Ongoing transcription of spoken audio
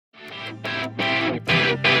Hi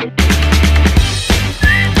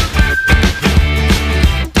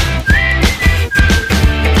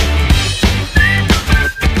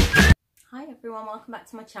everyone, welcome back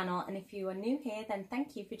to my channel, and if you are new here then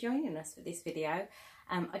thank you for joining us for this video.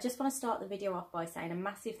 I just want to start the video off by saying a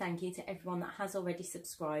massive thank you to everyone that has already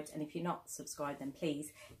subscribed, and if you're not subscribed then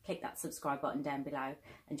please click that subscribe button down below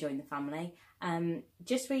and join the family.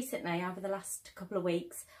 Just recently, over the last couple of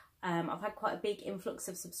weeks, I've had quite a big influx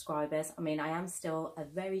of subscribers. I mean, I am still a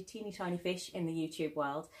very teeny tiny fish in the YouTube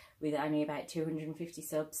world with only about 250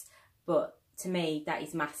 subs, but to me that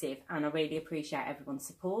is massive and I really appreciate everyone's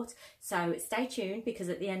support. So stay tuned, because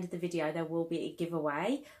at the end of the video there will be a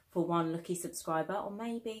giveaway for one lucky subscriber, or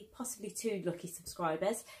maybe possibly 2 lucky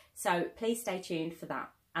subscribers. So please stay tuned for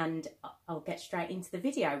that, and I'll get straight into the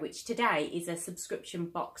video, which today is a subscription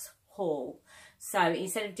box haul. So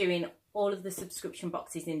instead of doing all of the subscription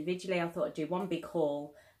boxes individually, I thought I'd do one big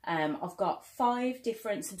haul. I've got 5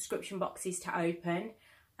 different subscription boxes to open.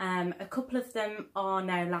 A couple of them are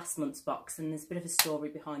now last month's box, and there's a bit of a story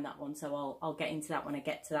behind that one, so I'll get into that when I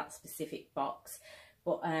get to that specific box.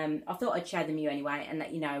 But I thought I'd share them with you anyway and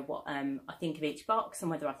let you know what I think of each box and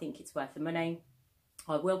whether I think it's worth the money.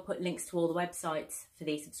 I will put links to all the websites for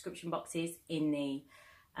these subscription boxes in the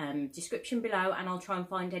description below, and I'll try and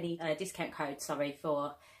find any discount codes,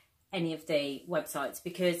 for any of the websites,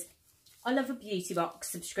 because I love a beauty box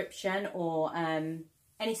subscription, or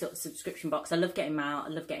any sort of subscription box. I love getting mail, I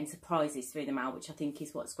love getting surprises through the mail, which I think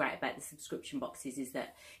is what's great about the subscription boxes, is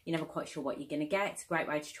that you're never quite sure what you're going to get. It's a great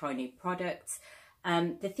way to try new products.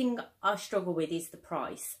 The thing I struggle with is the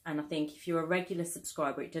price, and I think if you're a regular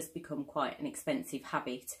subscriber it does become quite an expensive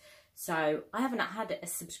habit. So I haven't had a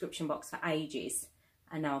subscription box for ages,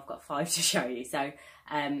 and now I've got 5 to show you. So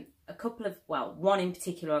a couple of, well, one in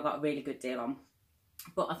particular I got a really good deal on.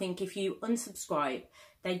 But I think if you unsubscribe,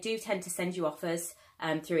 they do tend to send you offers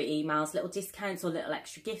through emails, little discounts or little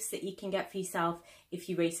extra gifts that you can get for yourself if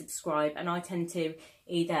you resubscribe. And I tend to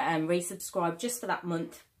either resubscribe just for that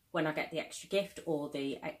month when I get the extra gift or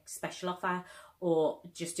the special offer, or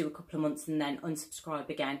just do a couple of months and then unsubscribe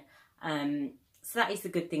again. So that is the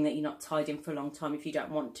good thing, that you're not tied in for a long time if you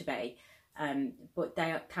don't want to be. But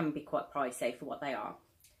they can be quite pricey for what they are.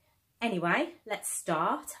 Anyway, let's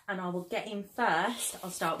start, and I will get in first. I'll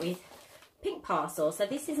start with Pink Parcel. So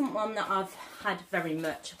this isn't one that I've had very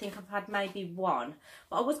much. I think I've had maybe one,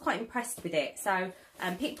 but I was quite impressed with it. So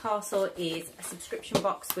Pink Parcel is a subscription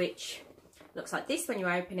box which looks like this when you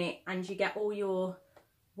open it, and you get all your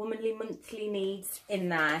womanly monthly needs in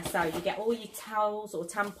there. So you get all your towels or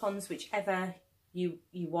tampons, whichever you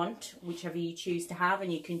want, whichever you choose to have,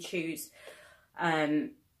 and you can choose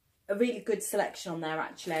a really good selection on there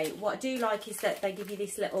actually. What I do like is that they give you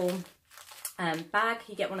this little bag.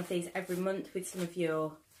 You get one of these every month with some of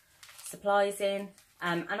your supplies in,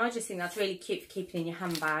 and I just think that's really cute for keeping in your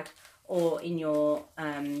handbag or in your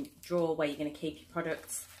drawer where you're going to keep your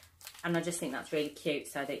products. And I just think that's really cute,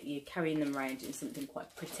 so that you're carrying them around in something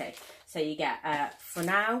quite pretty. So you get for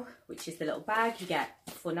now, which is the little bag, you get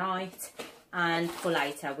for night and for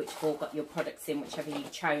later, which have all got your products in, whichever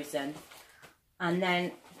you've chosen. And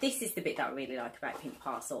then this is the bit that I really like about Pink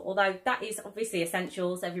Parcel, although that is obviously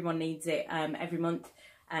essentials, everyone needs it every month.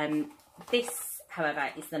 This, however,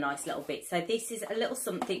 is the nice little bit. So this is a little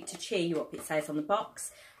something to cheer you up, it says on the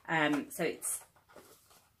box. So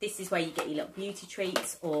this is where you get your little beauty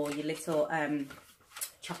treats or your little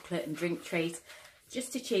chocolate and drink treats,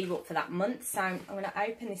 just to cheer you up for that month. So I'm going to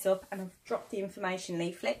open this up, and I've dropped the information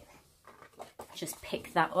leaflet. Just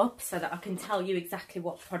pick that up so that I can tell you exactly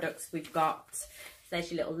what products we've got. So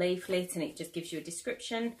there's your little leaflet, and it just gives you a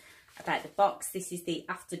description about the box. This is the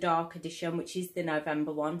After Dark edition, which is the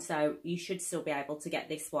November one, so you should still be able to get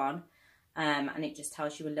this one. And it just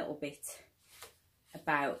tells you a little bit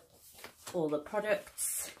about all the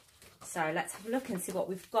products. So let's have a look and see what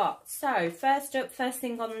we've got. So first up, first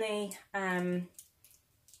thing on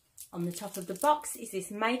the top of the box is this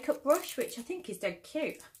makeup brush, which I think is dead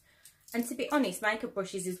cute. And to be honest, makeup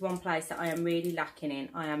brushes is one place that I am really lacking in.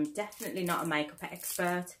 I am definitely not a makeup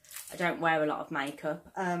expert. I don't wear a lot of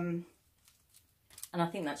makeup. And I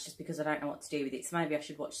think that's just because I don't know what to do with it. So maybe I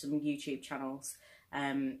should watch some YouTube channels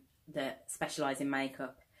that specialise in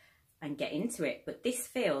makeup and get into it. But this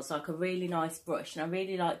feels like a really nice brush, and I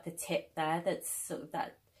really like the tip there. That's sort of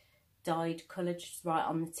that dyed colour just right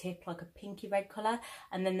on the tip, like a pinky red colour.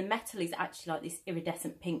 And then the metal is actually like this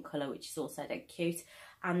iridescent pink colour, which is also dead cute.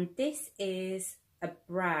 And this is a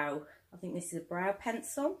brow, I think this is a brow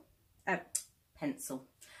pencil, a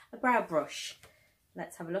brow brush.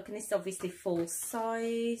 Let's have a look. And this is obviously full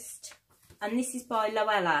sized. and this is by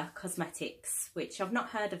Loella Cosmetics, which I've not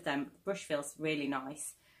heard of them. The brush feels really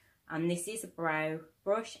nice. And this is a brow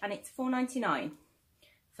brush, and it's $4.99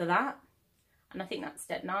 for that. And I think that's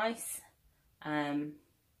dead nice. I'll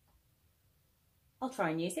try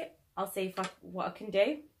and use it. I'll see if what I can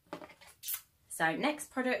do. So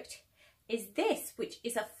next product is this, which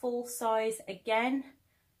is a full size again.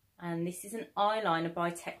 And this is an eyeliner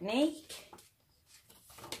by Technique.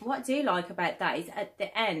 What I do like about that is at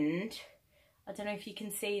the end, I don't know if you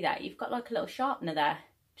can see that, you've got like a little sharpener there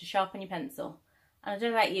to sharpen your pencil. And I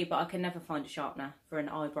don't know about you, but I can never find a sharpener for an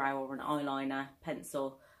eyebrow or an eyeliner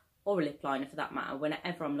pencil, or a lip liner for that matter,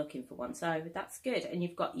 whenever I'm looking for one. So that's good. And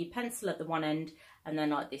you've got your pencil at the one end, and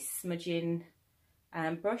then like this smudging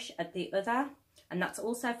brush at the other. And that's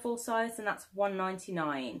also full size, and that's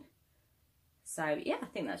 $1.99. So yeah, I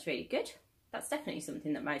think that's really good. That's definitely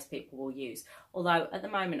something that most people will use. Although at the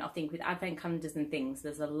moment, I think with advent calendars and things,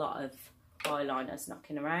 there's a lot of eyeliners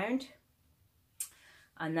knocking around.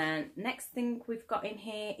 And then next thing we've got in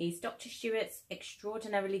here is Dr. Stewart's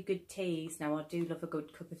Extraordinarily Good Teas. Now I do love a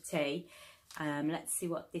good cup of tea. Let's see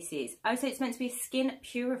what this is. Oh, so it's meant to be a skin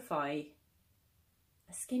purify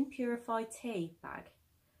tea bag.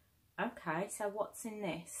 Okay, so what's in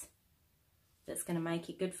this that's going to make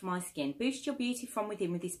it good for my skin? Boost your beauty from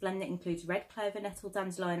within with this blend that includes red clover, nettle,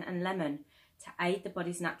 dandelion and lemon to aid the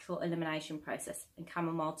body's natural elimination process, and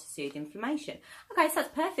chamomile to soothe inflammation. Okay, so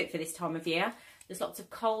that's perfect for this time of year. There's lots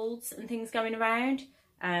of colds and things going around.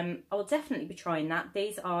 I will definitely be trying that.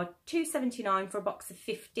 These are $2.79 for a box of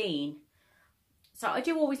 15. So I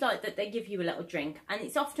do always like that they give you a little drink, and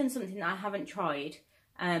it's often something that I haven't tried.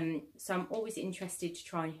 So I'm always interested to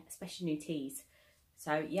try, especially new teas.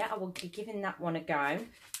 So yeah, I will be giving that one a go.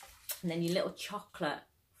 And then your little chocolate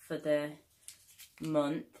for the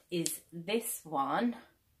month is this one,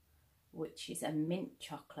 which is a mint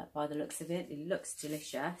chocolate by the looks of it. It looks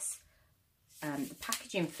delicious. The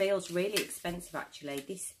packaging feels really expensive actually.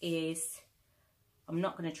 This is, I'm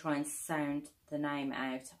not going to try and sound the name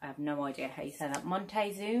out. I have no idea how you say that.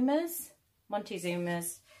 Montezuma's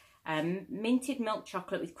minted milk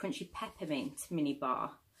chocolate with crunchy peppermint mini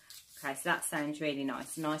bar. Okay, so that sounds really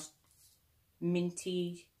nice. Nice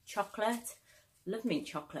minty chocolate. Love mint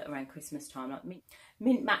chocolate around Christmas time. Like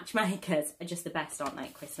mint matchmakers are just the best, aren't they,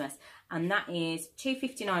 at Christmas? And that is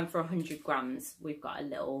 $2.59 for 100 grams. We've got a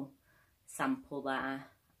little sample there.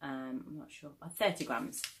 I'm not sure, 30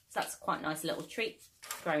 grams. So that's quite a nice little treat.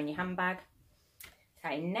 Throw in your handbag.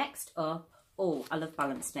 Okay, next up, oh, I love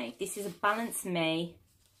Balance Me. This is a Balance Me,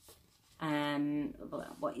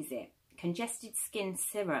 what is it? Congested skin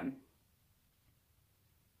serum.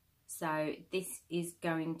 So this is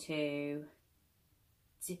going to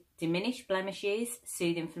diminish blemishes,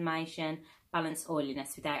 soothe inflammation, balance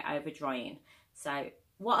oiliness without over drying. So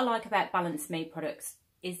what I like about Balance Me products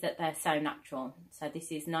is that they're so natural. So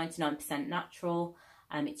this is 99% natural.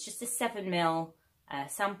 It's just a 7ml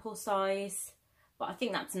sample size, but I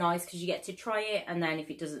think that's nice because you get to try it, and then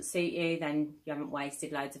if it doesn't suit you, then you haven't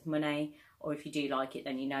wasted loads of money, or if you do like it,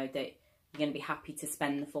 then you know that you're going to be happy to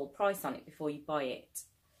spend the full price on it before you buy it.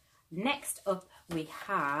 Next up we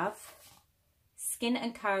have Skin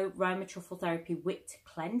 & Co Roma Truffle Therapy Whipped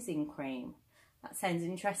Cleansing Cream. That sounds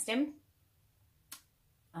interesting.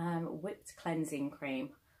 Whipped cleansing cream.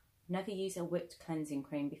 Never used a whipped cleansing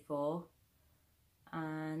cream before.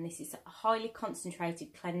 And this is a highly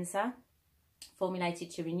concentrated cleanser formulated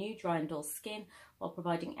to renew dry and dull skin while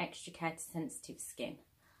providing extra care to sensitive skin.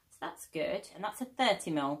 So that's good. And that's a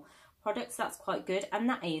 30ml product, so that's quite good. And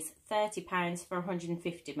that is £30 for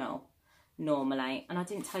 150ml normally. And I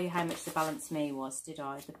didn't tell you how much the Balance Me was, did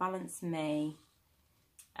I? The Balance Me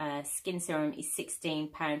skin serum is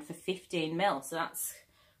 £16 for 15ml, so that's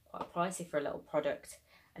quite pricey for a little product.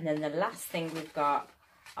 And then the last thing we've got,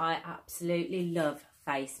 I absolutely love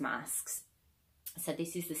face masks. So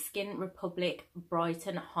this is the Skin Republic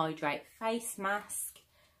Brighten Hydrate Face Mask,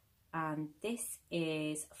 and this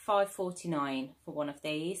is $5.49 for one of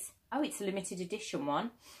these. Oh, it's a limited edition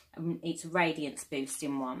one. It's a radiance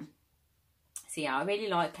boosting one. So yeah, I really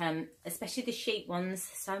like especially the sheet ones.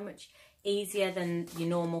 So much easier than your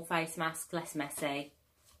normal face mask, less messy.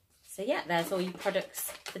 So yeah, there's all your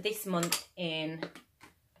products for this month in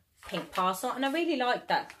Pink Parcel, and I really like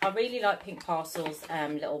that. I really like Pink Parcel's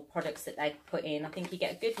little products that they put in. I think you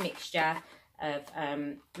get a good mixture of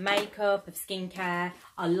makeup, of skincare.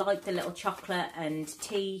 I like the little chocolate and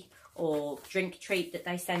tea or drink treat that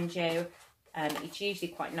they send you. It's usually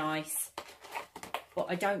quite nice, but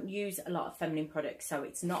I don't use a lot of feminine products, so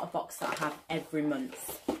it's not a box that I have every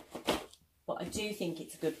month. But I do think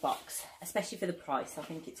it's a good box, especially for the price. I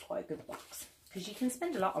think it's quite a good box. because you can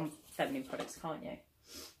spend a lot on feminine products, can't you?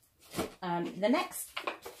 The next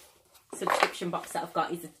subscription box that I've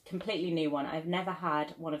got is a completely new one. I've never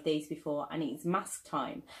had one of these before, and it's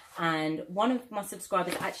Masktime. And one of my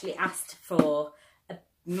subscribers actually asked for a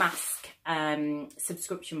mask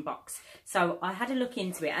subscription box. So I had a look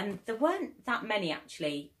into it, and there weren't that many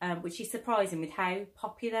actually, which is surprising with how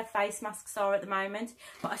popular face masks are at the moment.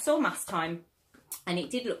 But I saw Masktime and it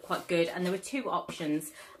did look quite good, and there were two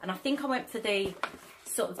options, and I think I went for the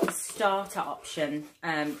sort of the starter option,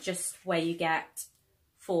 just where you get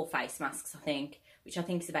 4 face masks, I think, which I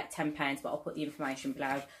think is about £10, but I'll put the information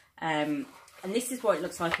below. And this is what it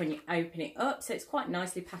looks like when you open it up. So it's quite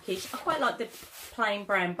nicely packaged. I quite like the plain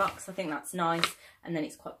brown box. I think that's nice. And then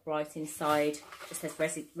it's quite bright inside. It says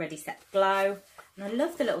ready, set, glow. And I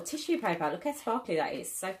love the little tissue paper. Look how sparkly that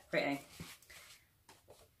is. So pretty.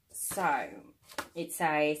 So it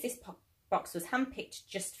says, this box was handpicked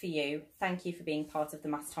just for you. Thank you for being part of the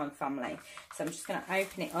Masktime family. So I'm just going to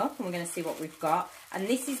open it up and we're going to see what we've got. And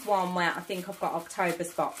this is one where I think I've got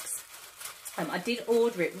October's box. I did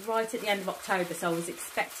order it right at the end of October, so I was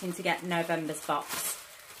expecting to get November's box.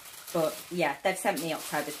 But yeah, they've sent me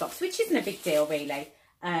October's box, which isn't a big deal really.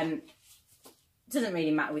 Doesn't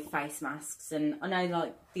really matter with face masks. And I know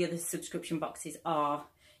like the other subscription boxes are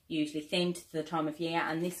usually themed to the time of year,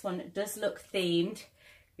 and this one does look themed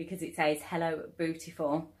because it says Hello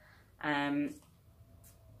Beautiful.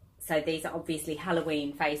 So these are obviously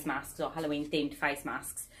Halloween face masks or Halloween themed face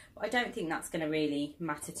masks, but I don't think that's going to really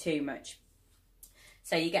matter too much.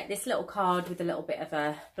 So you get this little card with a little bit of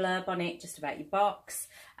a blurb on it just about your box,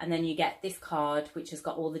 and then you get this card which has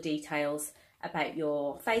got all the details about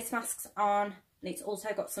your face masks on, and it's also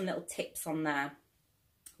got some little tips on there,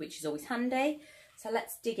 which is always handy. So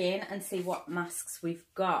let's dig in and see what masks we've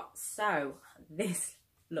got. So this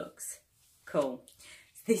looks cool.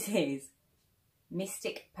 So this is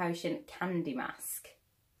Mystic Potion Candy Mask.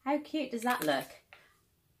 How cute does that look?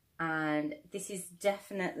 And this is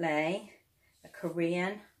definitely a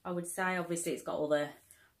Korean, I would say. Obviously it's got all the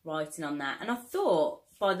writing on that, and I thought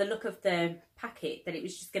by the look of the packet that it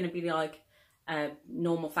was just going to be like a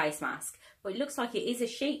normal face mask, but it looks like it is a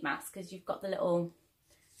sheet mask because you've got the little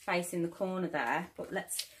face in the corner there. But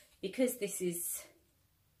let's, because this is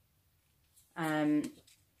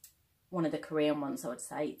one of the Korean ones, I would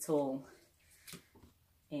say it's all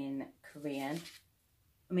in Korean.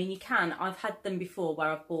 I mean, you can, I've had them before where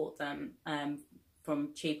I've bought them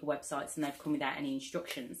from cheaper websites and they've come without any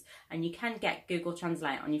instructions, and you can get Google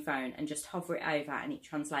Translate on your phone and just hover it over and it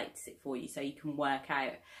translates it for you, so you can work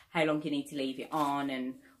out how long you need to leave it on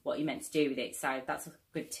and what you're meant to do with it. So that's a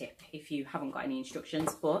good tip if you haven't got any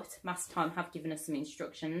instructions, but Masktime have given us some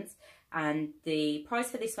instructions, and the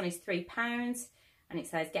price for this one is £3, and it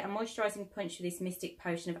says get a moisturising punch with this Mystic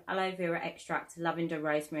Potion of aloe vera extract, lavender,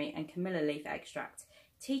 rosemary and camilla leaf extract.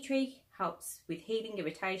 Tea tree helps with healing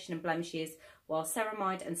irritation and blemishes, while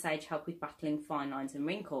ceramide and sage help with battling fine lines and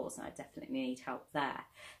wrinkles. And I definitely need help there.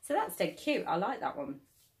 So that's dead cute. I like that one.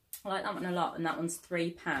 I like that one a lot, and that one's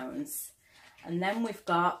 £3. And then we've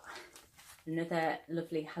got another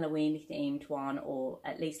lovely Halloween themed one, or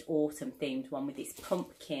at least autumn themed one, with this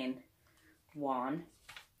pumpkin one.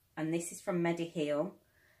 And this is from Mediheal,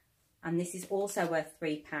 and this is also worth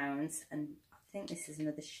 £3. And I think this is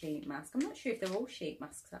another sheet mask. I'm not sure if they're all sheet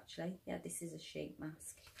masks actually. Yeah, this is a sheet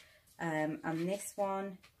mask. And this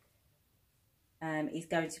one is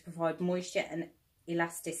going to provide moisture and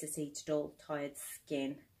elasticity to dull, tired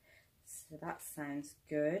skin. So that sounds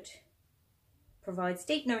good. Provides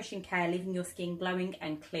deep, nourishing care, leaving your skin glowing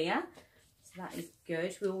and clear. So that is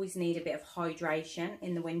good. We always need a bit of hydration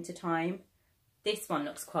in the winter time. This one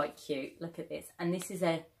looks quite cute. Look at this. And this is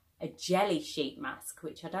a jelly sheet mask,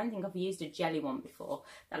 which I don't think I've used a jelly one before.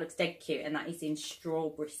 That looks dead cute, and that is in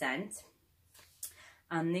strawberry scent.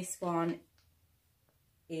 And this one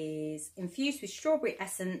is infused with strawberry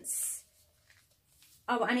essence.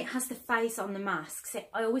 Oh, and it has the face on the mask. So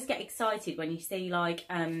I always get excited when you see like,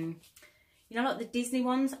 you know, like the Disney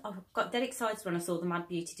ones. I got dead excited when I saw the Mad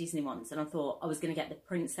Beauty Disney ones, and I thought I was going to get the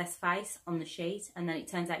princess face on the sheet, and then it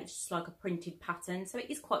turns out it's just like a printed pattern. So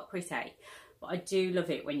it is quite pretty. But I do love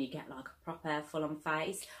it when you get like a proper full-on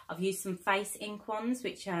face. I've used some face ink ones,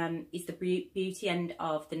 which is the beauty end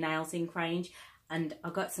of the nails ink range. And I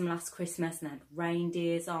got some last Christmas and I had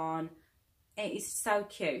reindeers on. It is so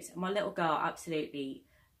cute. And my little girl absolutely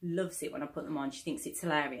loves it when I put them on. She thinks it's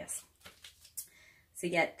hilarious. So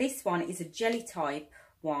yeah, this one is a jelly type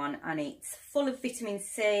one, and it's full of vitamin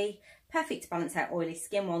C, perfect to balance out oily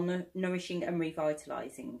skin while nourishing and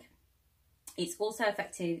revitalising. It's also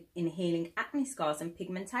effective in healing acne scars and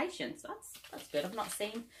pigmentation. So that's good. I've not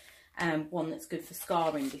seen one that's good for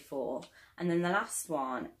scarring before. And then the last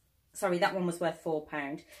one, sorry, that one was worth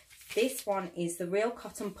 £4. This one is the Real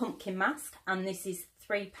Cotton Pumpkin Mask, and this is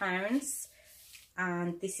 £3.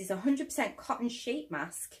 And this is 100% cotton sheet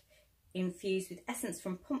mask infused with essence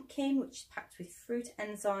from pumpkin, which is packed with fruit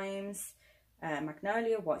enzymes,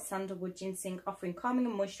 magnolia, white sandalwood, ginseng, offering calming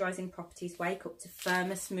and moisturising properties. Wake up to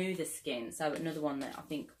firmer, smoother skin. So another one that I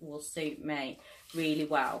think will suit me really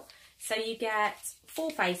well. So you get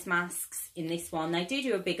 4 face masks in this one. They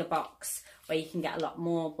do a bigger box where you can get a lot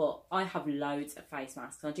more, but I have loads of face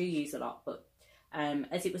masks. I do use a lot, but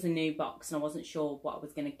as it was a new box and I wasn't sure what I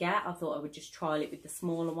was going to get, I thought I would just trial it with the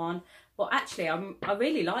smaller one. But actually, I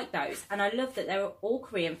really like those, and I love that they're all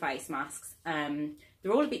Korean face masks.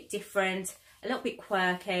 They're all a bit different, a little bit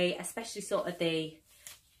quirky, especially sort of the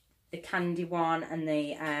candy one and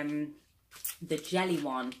the jelly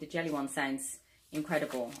one. The jelly one sounds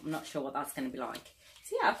incredible. I'm not sure what that's going to be like.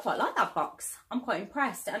 So yeah, I quite like that box. I'm quite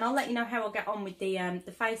impressed, and I'll let you know how I get on with the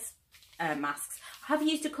face masks. I have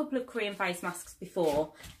used a couple of Korean face masks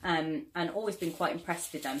before, and always been quite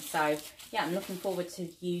impressed with them. So yeah, I'm looking forward to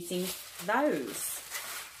using those.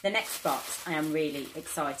 The next box I am really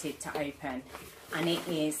excited to open, and it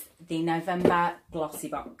is the November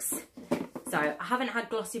Glossybox. So I haven't had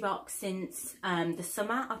Glossybox since the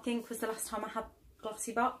summer, I think was the last time I had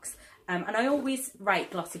Glossybox. And I always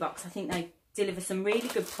rate Glossybox. I think they deliver some really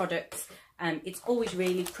good products. It's always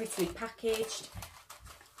really prettily packaged.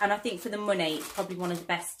 And I think for the money, it's probably one of the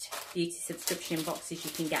best beauty subscription boxes you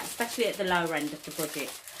can get, especially at the lower end of the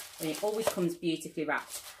budget. And it always comes beautifully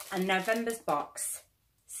wrapped. And November's box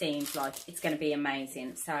seems like it's going to be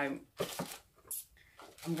amazing. So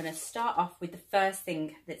I'm going to start off with the first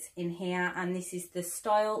thing that's in here. And this is the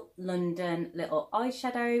Style London little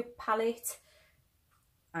eyeshadow palette.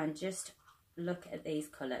 And just look at these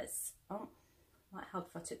colours. Oh, might help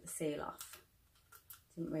if I took the seal off.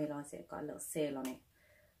 Didn't realise it got a little seal on it.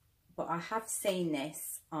 But I have seen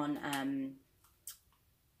this on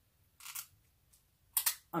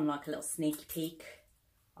like a little sneaky peek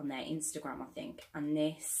on their Instagram, I think. And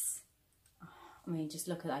this, I mean, just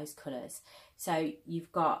look at those colours. So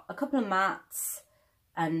you've got a couple of mattes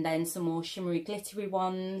and then some more shimmery glittery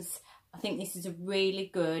ones. I think this is a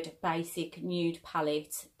really good basic nude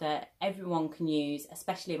palette that everyone can use,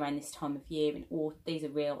 especially around this time of year. And these are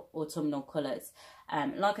real autumnal colours.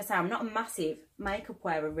 Like I say, I'm not a massive makeup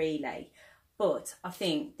wearer really, but I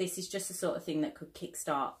think this is just the sort of thing that could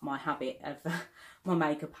kickstart my habit of my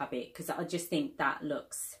makeup habit, because I just think that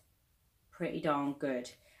looks pretty darn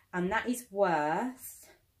good. And that is worth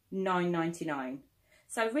 £9.99.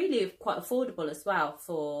 So really quite affordable as well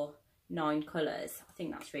for 9 colours. I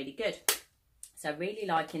think that's really good. So really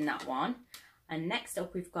liking that one. And next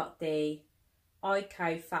up we've got the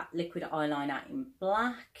Ico Fat Liquid Eyeliner in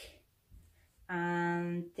black.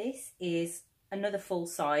 And this is another full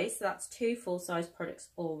size. So that's 2 full size products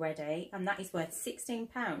already. And that is worth £16.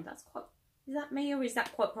 That's quite, is that me or is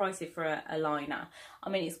that quite pricey for a liner? I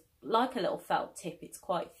mean, it's like a little felt tip. It's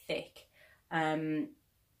quite thick. And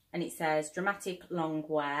it says dramatic long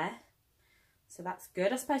wear. So that's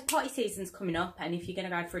good. I suppose party season's coming up, and if you're going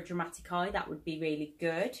to go for a dramatic eye, that would be really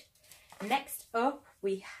good. Next up,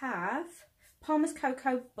 we have Palmer's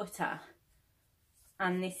Cocoa Butter.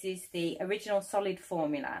 And this is the original solid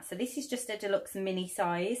formula. So this is just a deluxe mini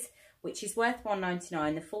size, which is worth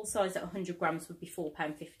 £1.99. The full size at 100 grams would be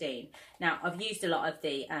 £4.15. Now, I've used a lot of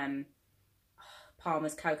the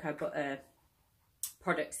Palmer's Cocoa Butter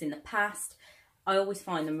products in the past. I always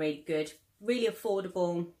find them really good, really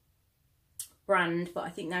affordable brand, but I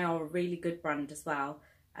think they are a really good brand as well.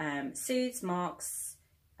 Soothes, marks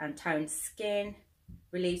and tones skin,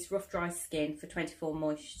 relieves rough dry skin for 24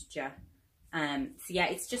 moisture. So yeah,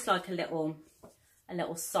 it's just like a little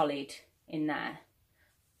solid in there,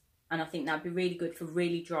 and I think that'd be really good for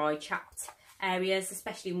really dry chapped areas,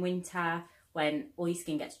 especially in winter when all your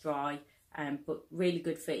skin gets dry, but really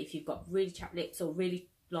good for if you've got really chapped lips or really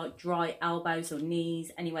like dry elbows or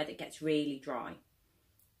knees, anywhere that gets really dry.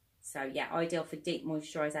 So yeah, ideal for deep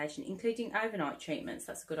moisturisation, including overnight treatments.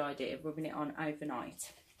 That's a good idea, rubbing it on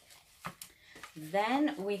overnight.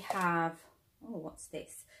 Then we have, oh, what's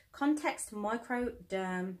this? Context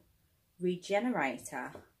Microderm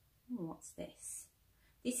Regenerator. Oh, what's this?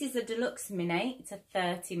 This is a deluxe mini. It's a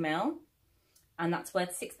 30ml, and that's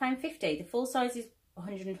worth £6.50. The full size is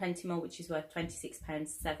 120ml, which is worth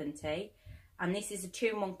 £26.70. And this is a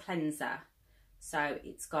 2-in-1 cleanser. So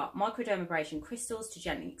it's got microdermabrasion crystals to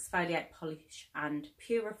gently exfoliate, polish and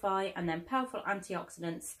purify, and then powerful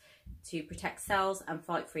antioxidants to protect cells and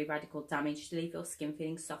fight free radical damage to leave your skin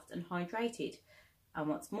feeling soft and hydrated. And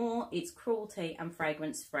what's more, it's cruelty and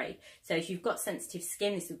fragrance free. So if you've got sensitive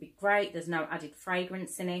skin, this would be great. There's no added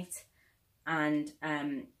fragrance in it. And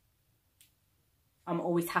I'm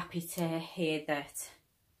always happy to hear that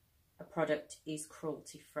a product is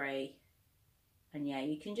cruelty free. And yeah,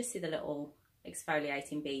 you can just see the little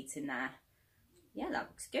exfoliating beads in there. Yeah, that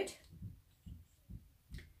looks good.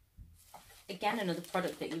 Again, another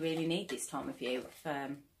product that you really need this time of year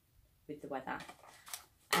with the weather.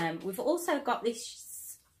 We've also got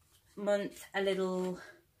this month a little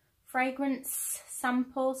fragrance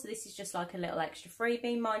sample. So this is just like a little extra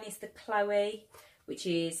freebie. Mine is the Chloe, which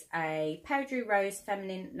is a powdery rose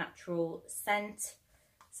feminine natural scent.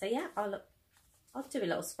 So yeah, I'll do a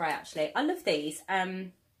little spray actually. I love these.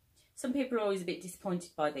 Some people are always a bit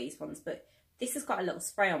disappointed by these ones, but this has got a little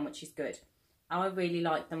spray on, which is good. I really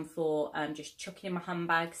like them for just chucking in my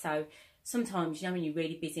handbag. So sometimes, you know, when you're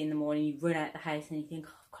really busy in the morning, you run out the house and you think,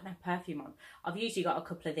 oh, I've got no perfume on. I've usually got a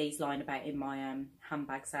couple of these lying about in my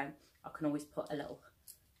handbag, so I can always put a little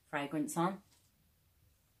fragrance on.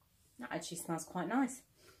 That actually smells quite nice.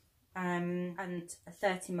 And a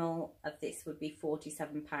 30ml of this would be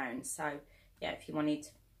 £47. So yeah, if you wanted,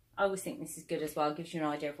 I always think this is good as well. It gives you an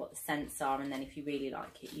idea of what the scents are, and then if you really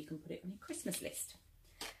like it, you can put it on your Christmas list.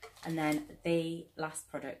 And then the last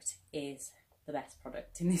product is the best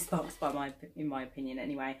product in this box, in my opinion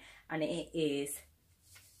anyway, and it is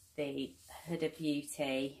the Huda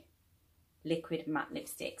Beauty liquid matte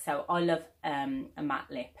lipstick. So I love a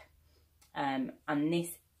matte lip, and this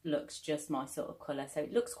looks just my sort of colour. So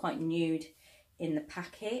it looks quite nude in the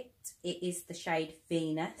packet. It is the shade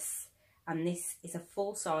Venus, and this is a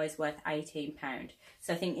full size worth £18.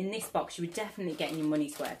 So I think in this box you would definitely get your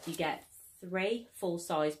money's worth. You get 3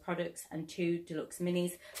 full-size products and 2 deluxe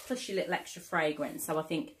minis, plus your little extra fragrance. So I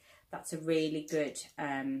think that's a really good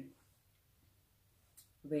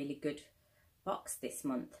box this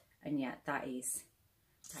month. And yeah, that is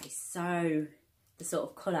so the sort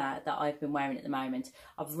of colour that I've been wearing at the moment.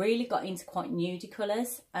 I've really got into quite nudie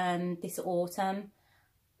colours this autumn,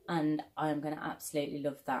 and I'm going to absolutely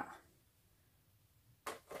love that.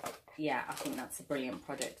 Yeah, I think that's a brilliant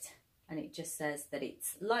product. And it just says that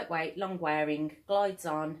it's lightweight, long wearing, glides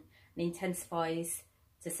on, and intensifies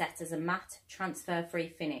to set as a matte, transfer free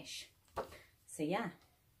finish. So yeah,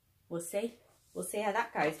 we'll see how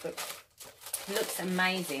that goes, but it looks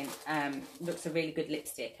amazing. Looks a really good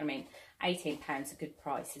lipstick. I mean, £18 a good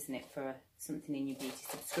price, isn't it, for something in your beauty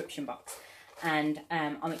subscription box? And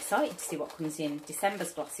I'm excited to see what comes in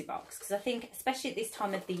December's Glossybox, because I think, especially at this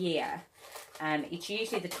time of the year, it's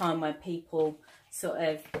usually the time when people sort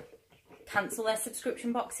of cancel their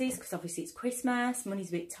subscription boxes, because obviously it's Christmas, money's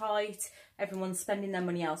a bit tight, everyone's spending their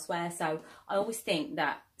money elsewhere. So I always think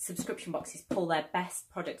that subscription boxes pull their best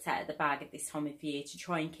products out of the bag at this time of year to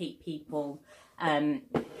try and keep people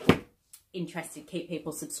interested, keep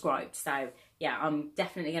people subscribed. So yeah, I'm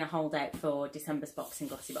definitely going to hold out for December's box in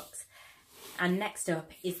Glossybox. And next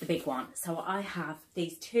up is the big one. So I have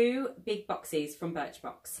these 2 big boxes from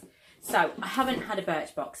Birchbox. So I haven't had a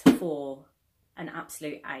Birchbox for an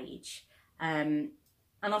absolute age. And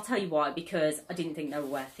I'll tell you why, because I didn't think they were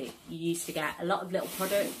worth it. You used to get a lot of little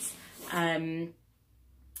products, and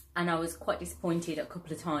I was quite disappointed a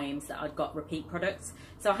couple of times that I'd got repeat products.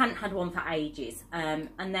 So I hadn't had one for ages. And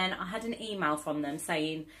then I had an email from them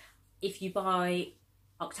saying, if you buy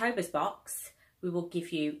October's box, we will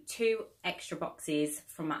give you 2 extra boxes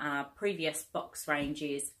from our previous box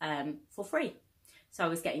ranges for free. So I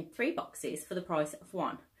was getting 3 boxes for the price of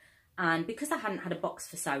 1. And because I hadn't had a box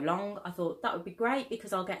for so long, I thought that would be great,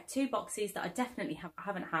 because I'll get 2 boxes that I definitely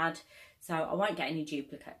haven't had, so I won't get any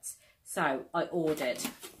duplicates. So I ordered,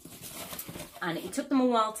 and it took them a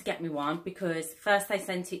while to get me one, because first they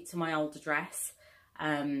sent it to my old address,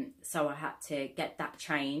 so I had to get that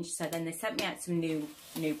changed. So then they sent me out some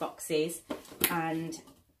new boxes, and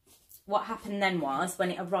what happened then was, when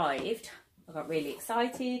it arrived, I got really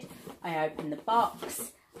excited. I opened the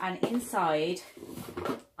box, and inside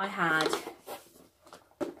I had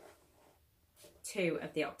 2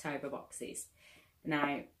 of the October boxes.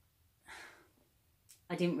 Now,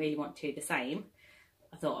 I didn't really want 2 the same.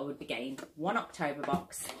 I thought I would be getting 1 October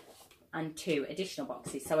box and 2 additional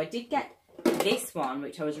boxes. So I did get this one,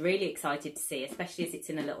 which I was really excited to see, especially as it's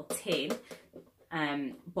in a little tin.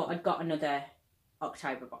 But I'd got another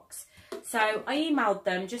October box. So I emailed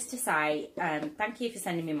them just to say, thank you for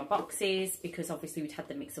sending me my boxes, because obviously we'd had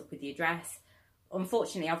them mixed up with the address.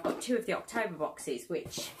 Unfortunately, I've got 2 of the October boxes,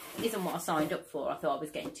 which isn't what I signed up for. I thought I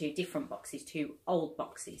was getting 2 different boxes, 2 old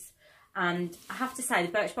boxes. And I have to say,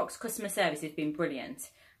 the Birchbox customer service has been brilliant.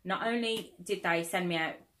 Not only did they send me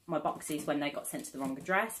out my boxes when they got sent to the wrong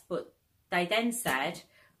address, but they then said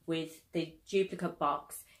with the duplicate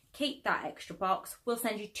box, keep that extra box, we'll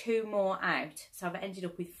send you 2 more out. So I've ended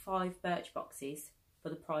up with 5 Birchboxes for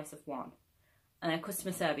the price of 1. And their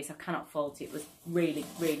customer service, I cannot fault it, was really,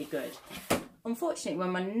 really good. Unfortunately, when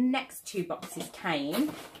my next 2 boxes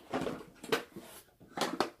came,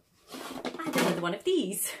 I had another one of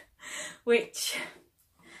these, which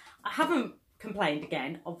I haven't complained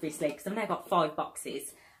again, obviously, because I've now got 5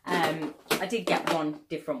 boxes. I did get 1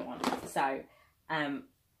 different one. So,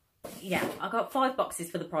 yeah, I got 5 boxes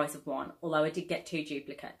for the price of 1, although I did get 2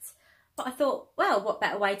 duplicates. But I thought, well, what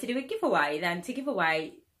better way to do a giveaway than to give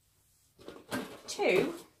away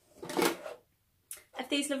 2 of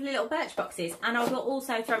these lovely little Birchboxes. And I will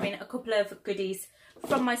also throw in a couple of goodies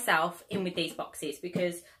from myself in with these boxes,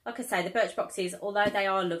 because like I say, the Birchboxes, although they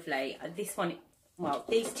are lovely, this one, well,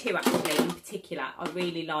 these 2 actually in particular, I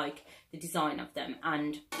really like the design of them,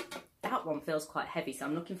 and that one feels quite heavy, so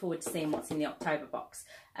I'm looking forward to seeing what's in the October box.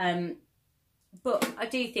 But I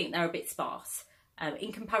do think they're a bit sparse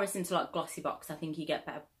in comparison to like Glossybox. I think you get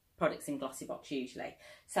better products in Glossybox usually.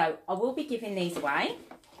 So I will be giving these away.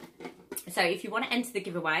 So if you want to enter the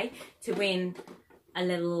giveaway to win a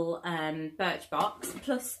little Birchbox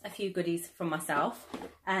plus a few goodies from myself,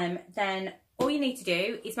 then all you need to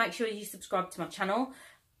do is make sure you subscribe to my channel.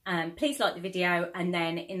 Please like the video, and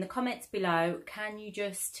then in the comments below, can you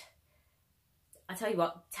just, I tell you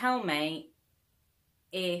what, tell me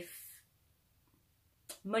if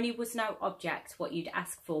money was no object, what you'd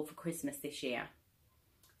ask for Christmas this year.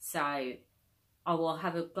 So I will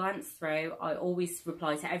have a glance through. I always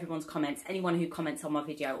reply to everyone's comments. Anyone who comments on my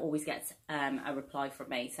video always gets a reply from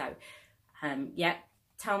me. So yeah,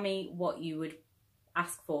 tell me what you would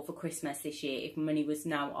ask for Christmas this year if money was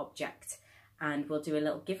no object, and we'll do a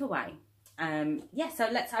little giveaway. Yeah, so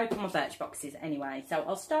let's open my Birchboxes anyway. So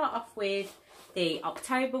I'll start off with the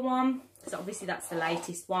October one. So obviously that's the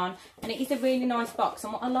latest one, and it is a really nice box.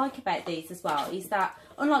 And what I like about these as well is that,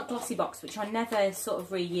 unlike Glossybox, which I never sort of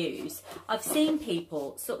reuse, I've seen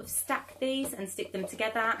people sort of stack these and stick them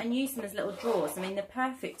together and use them as little drawers. I mean, they're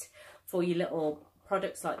perfect for your little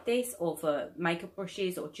products like this, or for makeup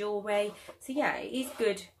brushes or jewellery. So yeah, it is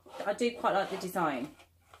good. I do quite like the design.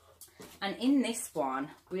 And in this one,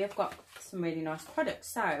 we have got some really nice products.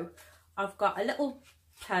 So I've got a little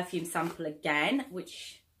perfume sample again,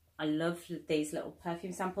 which I love these little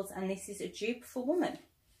perfume samples. And this is a dupe for woman.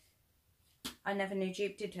 I never knew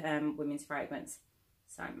dupe did women's fragrance.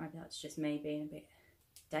 So maybe that's just me being a bit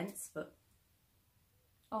dense, but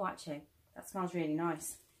oh, actually, that smells really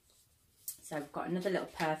nice. So we've got another little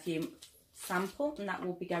perfume sample, and that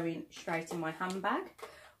will be going straight in my handbag.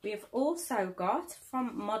 We have also got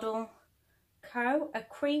from Model Co a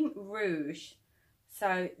cream rouge.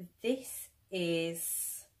 So this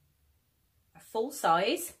is a full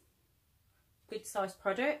size, good size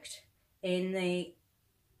product in the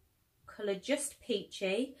colour Just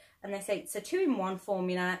Peachy, and they say it's a 2-in-1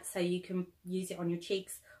 formula, so you can use it on your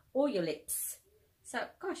cheeks or your lips. So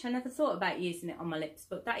gosh, I never thought about using it on my lips,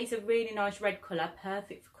 but that is a really nice red colour,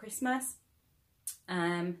 perfect for Christmas.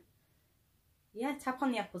 Yeah, tap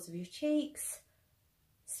on the apples of your cheeks,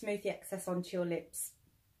 smooth the excess onto your lips,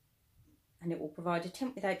 and it will provide a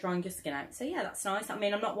tint without drying your skin out. So yeah, that's nice. I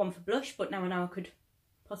mean, I'm not one for blush, but now I know I could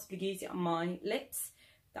possibly use it on my lips.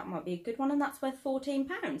 That might be a good one, and that's worth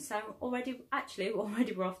 £14. So already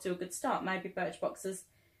we're off to a good start. Maybe Birchbox has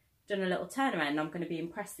done a little turnaround. I'm going to be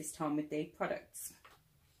impressed this time with the products.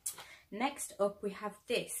 Next up, we have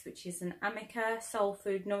this, which is an Amica Soul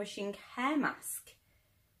Food Nourishing Hair Mask.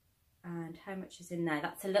 And how much is in there?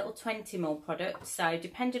 That's a little 20ml product. So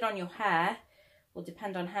depending on your hair, will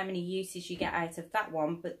depend on how many uses you get out of that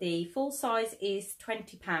one. But the full size is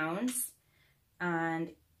 £20. And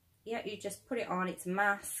yeah, you just put it on. It's a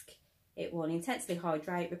mask. It will intensely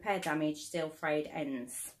hydrate, repair damaged, still frayed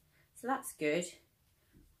ends. So that's good.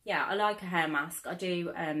 Yeah, I like a hair mask. I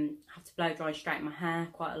do have to blow dry and straighten my hair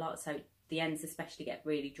quite a lot, so the ends especially get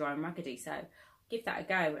really dry and raggedy. So I'll give that a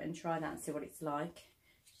go and try that and see what it's like.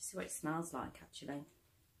 Just see what it smells like, actually.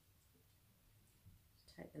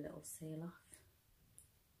 Take the little seal off.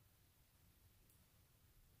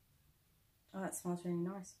 Oh, that smells really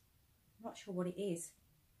nice. I'm not sure what it is.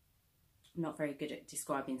 I'm not very good at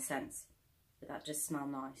describing scents, but that does smell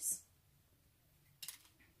nice.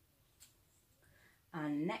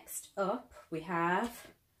 And next up, we have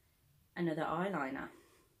another eyeliner.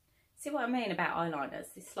 See what I mean about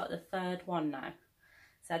eyeliners? This is like the 3rd one now.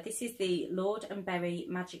 So this is the Lord & Berry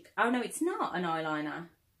Magic... Oh no, it's not an eyeliner.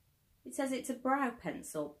 It says it's a brow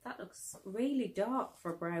pencil. That looks really dark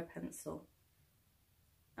for a brow pencil.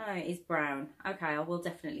 Oh, it is brown. Okay, I will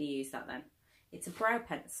definitely use that then. It's a brow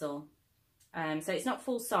pencil. So it's not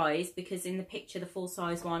full size, because in the picture the full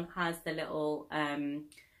size one has the little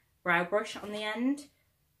brow brush on the end,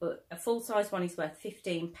 but a full size one is worth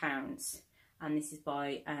 £15, and this is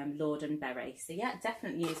by Loooonnnggg. So yeah,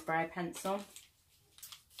 definitely use brow pencil.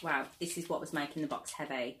 Wow, this is what was making the box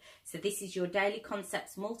heavy. So this is your Daily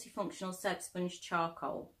Concepts Multifunctional Soap Sponge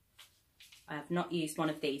Charcoal. I have not used one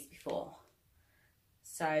of these before.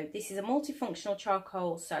 So this is a multifunctional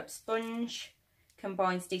charcoal soap sponge.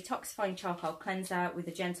 Combines detoxifying charcoal cleanser with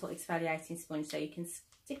a gentle exfoliating sponge, so you can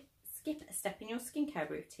skip a step in your skincare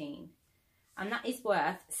routine. And that is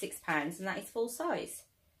worth £6, and that is full size.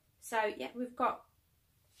 So yeah, we've got,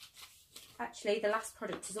 actually the last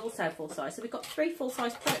product is also full size. So we've got 3 full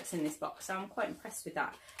size products in this box, so I'm quite impressed with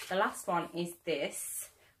that. The last one is this,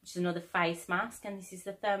 which is another face mask, and this is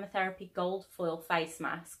the Thermotherapy Gold Foil Face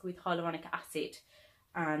Mask with hyaluronic acid.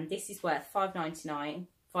 And this is worth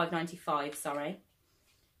 £5.95, sorry.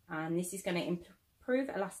 And this is going to improve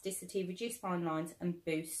elasticity, reduce fine lines and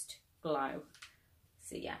boost glow.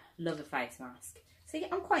 So yeah, love a face mask. So yeah,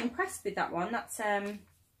 I'm quite impressed with that one. That's a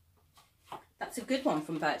good one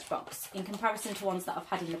from Birchbox in comparison to ones that I've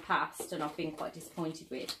had in the past and I've been quite disappointed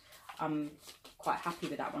with. I'm quite happy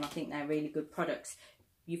with that one. I think they're really good products.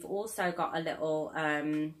 You've also got a little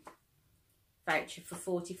voucher for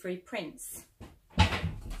 40 free prints,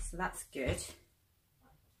 so that's good.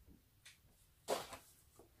 So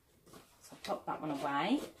I'll pop that one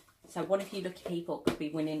away. So one of you lucky people could be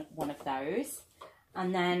winning one of those.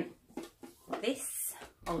 And then this,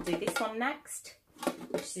 I'll do this one next,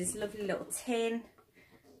 which is this lovely little tin.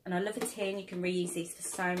 And I love a tin. You can reuse these for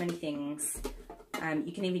so many things.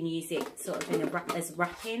 You can even use it sort of in as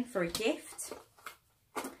wrapping for a gift.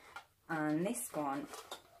 And this one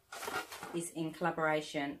is in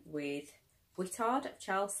collaboration with Whittard of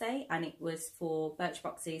Chelsea, and it was for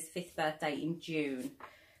Birchbox's 5th birthday in June.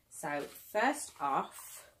 So first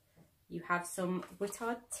off, you have some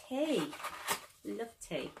Whittard tea. Love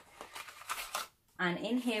tea. And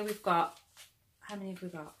in here we've got, how many have we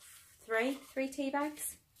got? Three tea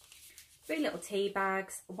bags. 3 little tea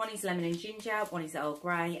bags. One is lemon and ginger, one is Earl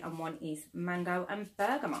Grey, and one is mango and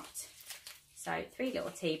bergamot. So 3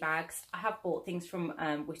 little tea bags. I have bought things from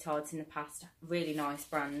Whittard's in the past. Really nice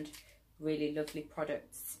brand, really lovely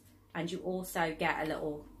products. And you also get a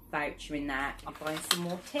little voucher in there of buying some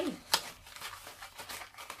more tea.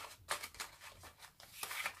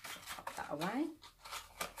 Pop that away.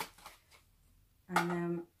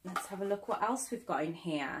 And let's have a look what else we've got in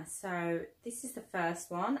here. So this is the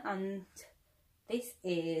first one, and this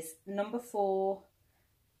is number 4,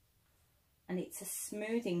 and it's a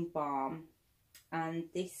smoothing balm, and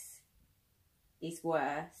this is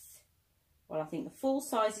worth, well, I think the full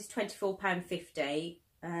size is £24.50.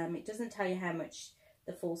 It doesn't tell you how much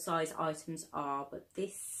the full size items are, but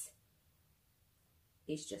this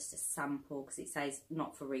is just a sample because it says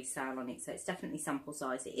not for resale on it, so it's definitely sample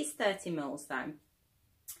size. It is 30 mils though,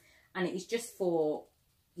 and it is just for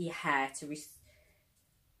your hair to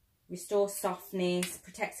restore softness,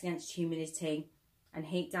 protects against humidity and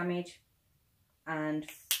heat damage, and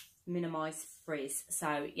minimise frizz.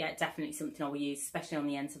 So yeah, definitely something I will use, especially on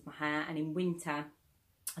the ends of my hair. And in winter,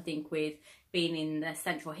 I think with being in the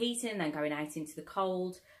central heating and then going out into the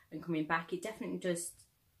cold and coming back, it definitely does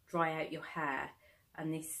dry out your hair.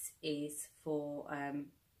 And this is for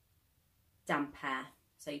damp hair.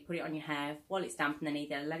 So you put it on your hair while it's damp, and then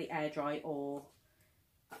either let it air dry or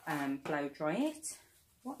blow dry it.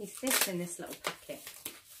 What is this in this little packet?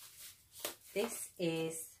 This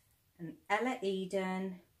is an Ella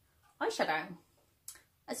Eden eyeshadow.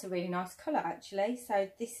 That's a really nice colour actually. So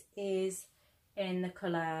this is in the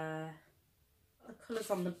colour, the colours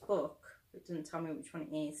on the book, it doesn't tell me which one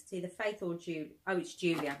it is. It's either Faith or Julia. Oh, it's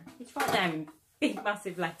Julia. It's right there in big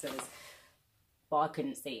massive letters, but I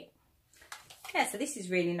couldn't see it. Yeah, so this is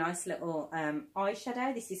really nice little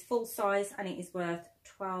eyeshadow. This is full size and it is worth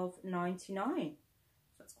 £12.99.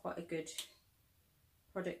 That's quite a good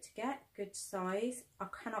product to get, good size. I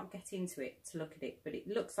cannot get into it to look at it, but it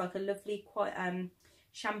looks like a lovely, quite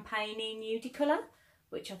champagne-y nudie colour,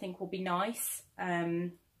 which I think will be nice.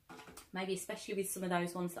 Maybe especially with some of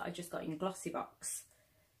those ones that I just got in Glossybox.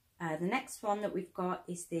 The next one that we've got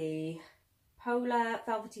is the Polar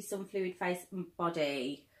Velvety Sun Fluid Face and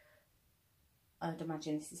Body. I'd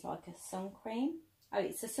imagine this is like a sun cream. Oh,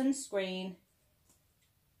 it's a sunscreen,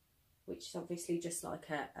 which is obviously just like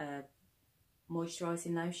a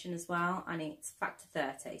moisturising lotion as well, and it's factor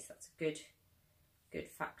 30, so that's a good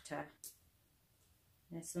factor.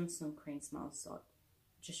 Yeah, some sun cream smells like,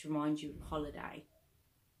 just remind you of holiday.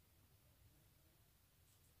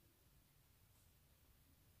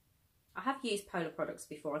 I have used Polar products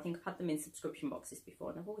before. I think I've had them in subscription boxes before,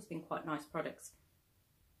 and they've always been quite nice products.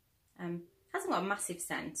 Hasn't got a massive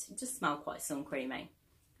scent, it just smells quite sun creamy.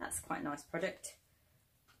 That's quite a nice product.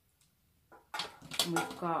 And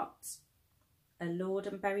we've got a Lord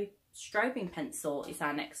and Berry strobing pencil is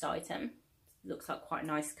our next item. Looks like quite a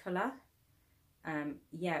nice colour.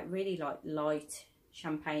 Yeah, really like light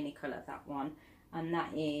champagne colour, that one. And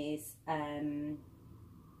that is, the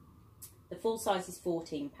full size is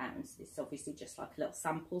 £14. This is obviously just like a little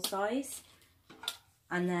sample size.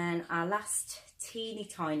 And then our last teeny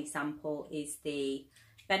tiny sample is the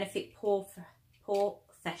Benefit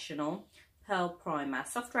Professional Pearl Primer.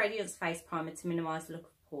 Soft Radiance Face Primer to minimise the look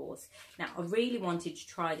of pores. Now, I really wanted to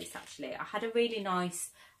try this actually. I had a really nice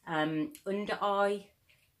under eye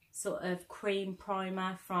sort of cream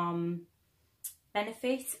primer from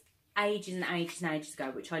Benefit ages and ages and ages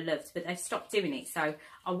ago, which I loved, but they've stopped doing it. So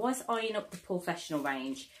I was eyeing up the Professional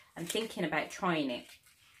range and thinking about trying it,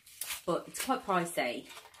 but it's quite pricey.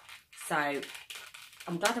 So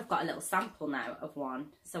I'm glad I've got a little sample now of one,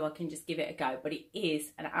 so I can just give it a go. But it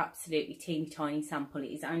is an absolutely teeny tiny sample. It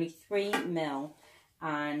is only 3ml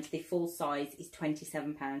and the full size is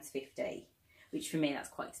 £27.50, which for me, that's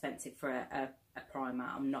quite expensive for a primer.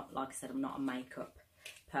 I'm not, like I said, I'm not a makeup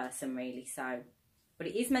person really, so, but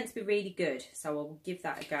it is meant to be really good, so I'll give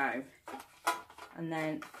that a go. And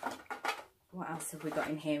then what else have we got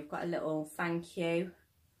in here? We've got a little thank you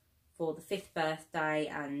for the 5th birthday,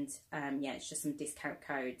 and yeah, it's just some discount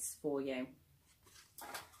codes for you.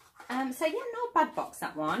 So yeah, not a bad box,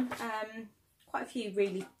 that one. Quite a few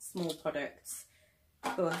really small products,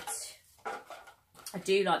 but I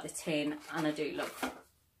do like the tin, and I do love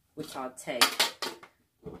Wichard tea.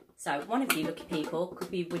 So one of you lucky people could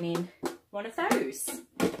be winning one of those.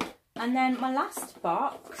 And then my last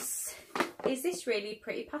box is this really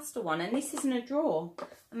pretty pastel one, and this isn't a drawer.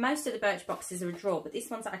 And most of the Birch boxes are a drawer, but this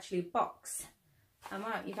one's actually a box. And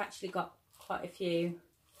wow, you've actually got quite a few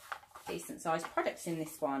decent sized products in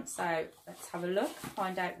this one. So let's have a look,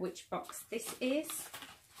 find out which box this is.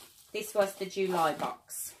 This was the July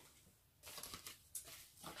box.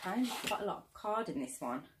 Okay, quite a lot of card in this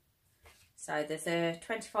one. So there's a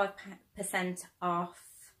 25% off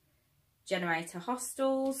generator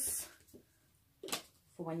hostels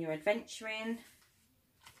for when you're adventuring.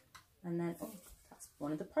 And then, oh, that's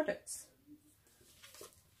one of the products.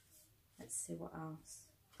 Let's see what else.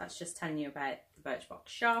 That's just telling you about the Birchbox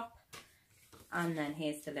shop. And then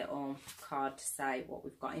here's the little card to say what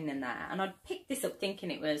we've got in there. And I picked this up thinking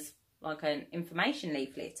it was like an information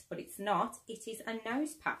leaflet, but it's not. It is a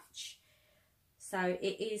nose patch. So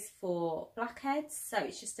it is for blackheads. So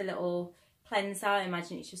it's just a little cleanser. I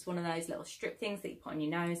imagine it's just one of those little strip things that you put on your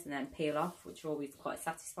nose and then peel off, which are always quite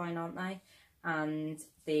satisfying, aren't they? And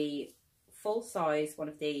the full size one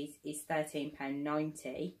of these is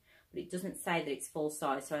 £13.90, but it doesn't say that it's full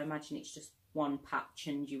size. So I imagine it's just one patch,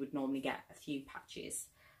 and you would normally get a few patches.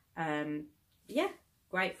 Yeah,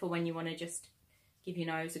 great for when you want to just give your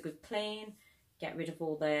nose a good clean, get rid of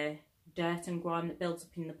all the dirt and grime that builds up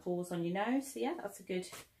in the pores on your nose. So yeah, that's a good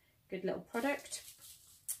little product.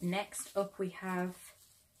 Next up we have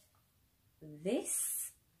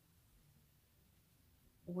this,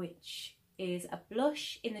 which is a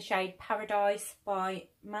blush in the shade Paradise by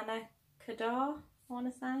Mana Kadar, I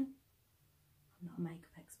want to say. I'm not a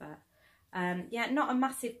makeup expert. Yeah, not a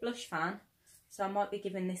massive blush fan, so I might be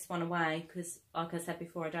giving this one away because, like I said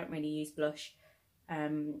before, I don't really use blush.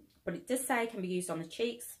 But it does say it can be used on the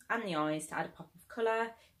cheeks and the eyes to add a pop of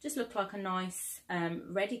colour. Just look like a nice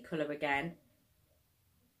reddy colour again.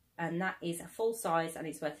 And that is a full size, and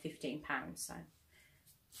it's worth £15. So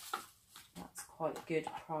that's quite a good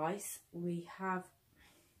price.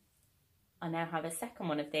 I now have a second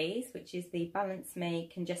one of these, which is the Balance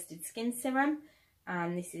Me Congested Skin Serum.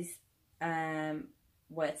 And this is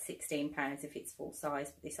worth £16 if it's full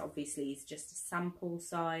size. But this obviously is just a sample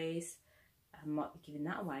size. I might be giving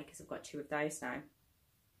that away because I've got 2 of those now.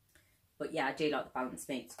 But yeah, I do like the Balance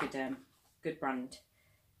Me. It's good brand.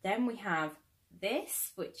 Then we have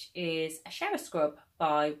this, which is a shower scrub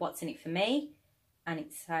by What's In It For Me. And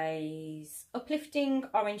it says, uplifting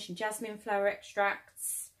orange and jasmine flower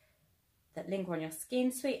extracts that linger on your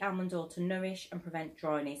skin. Sweet almond oil to nourish and prevent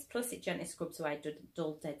dryness. Plus it gently scrubs away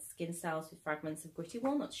dull dead skin cells with fragments of gritty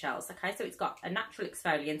walnut shells. Okay, so it's got a natural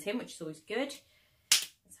exfoliant in, which is always good.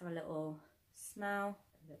 Let's have a little smell.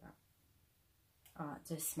 Oh, it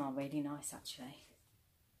does smell really nice actually.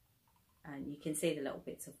 And you can see the little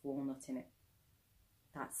bits of walnut in it.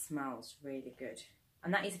 That smells really good.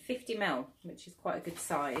 And that is a 50ml, which is quite a good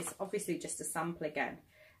size. Obviously just a sample again.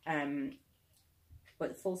 But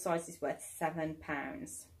the full size is worth £7.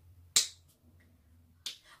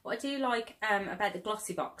 What I do like about the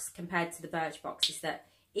Glossybox compared to the Birchbox is that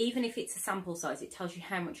even if it's a sample size, it tells you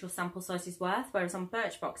how much your sample size is worth, whereas on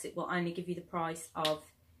Birchbox it will only give you the price of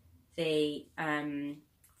the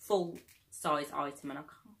full size item, and I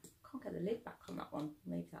can't get the lid back on that one.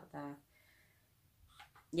 Leave that there.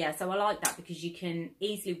 Yeah, so I like that because you can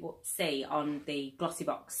easily see on the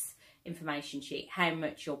Glossybox information sheet how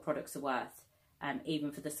much your products are worth,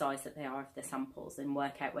 even for the size that they are of the samples, and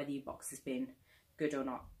work out whether your box has been good or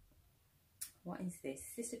not. What is this?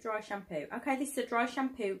 Is this a dry shampoo? Okay, this is a dry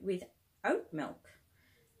shampoo with oat milk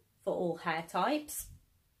for all hair types,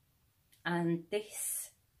 and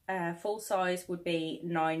this full size would be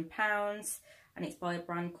 £9, and it's by a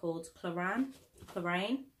brand called Clarane.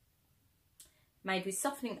 Made with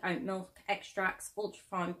softening oat milk extracts,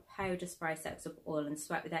 ultrafine powder spray, soaks up oil and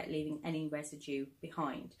sweat without leaving any residue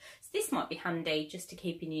behind. So this might be handy just to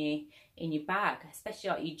keep in your bag, especially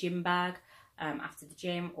like your gym bag after the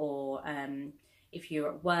gym, or if you're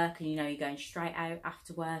at work and you know you're going straight out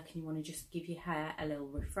after work and you want to just give your hair a little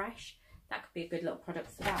refresh. That could be a good little product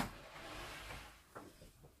for that.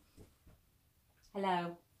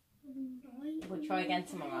 Hello. We'll try again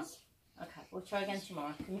tomorrow. Okay, we'll try again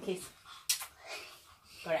tomorrow. Give me a kiss.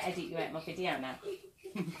 Got to edit you out my video now.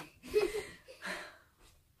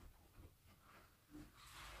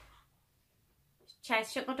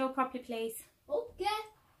 Chase, shut my door properly, please. Okay.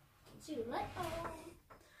 See you later.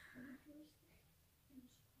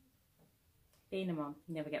 Being a mum,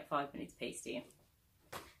 you never get 5 minutes peace, do you?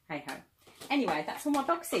 Hey ho. Anyway, that's all my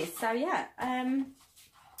boxes. So yeah,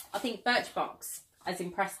 I think Birchbox has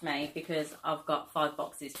impressed me because I've got 5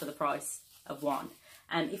 boxes for the price of one.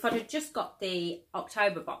 If I'd have just got the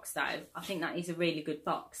October box though, I think that is a really good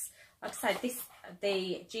box. Like I said,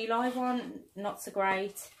 the July one, not so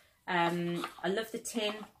great. I love the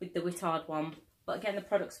tin with the Wittard one, but again, the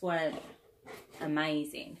products weren't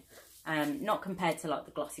amazing. Not compared to like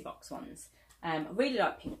the Glossybox ones. I really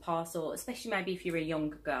like Pink Parcel, especially maybe if you're a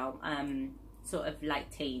younger girl, sort of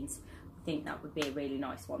late teens. I think that would be a really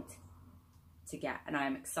nice one to get, and I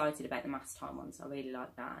am excited about the Masktime ones. I really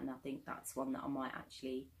like that, and I think that's one that I might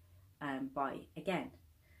actually buy again.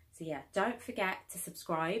 So yeah, don't forget to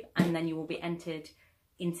subscribe, and then you will be entered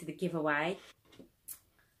into the giveaway,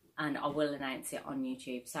 and I will announce it on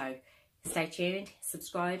YouTube. So stay tuned,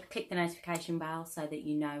 subscribe, click the notification bell so that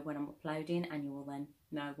you know when I'm uploading, and you will then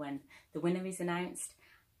know when the winner is announced.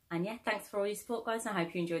 And yeah, thanks for all your support, guys, and I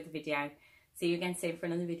hope you enjoyed the video. See you again soon for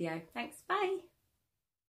another video. Thanks, bye.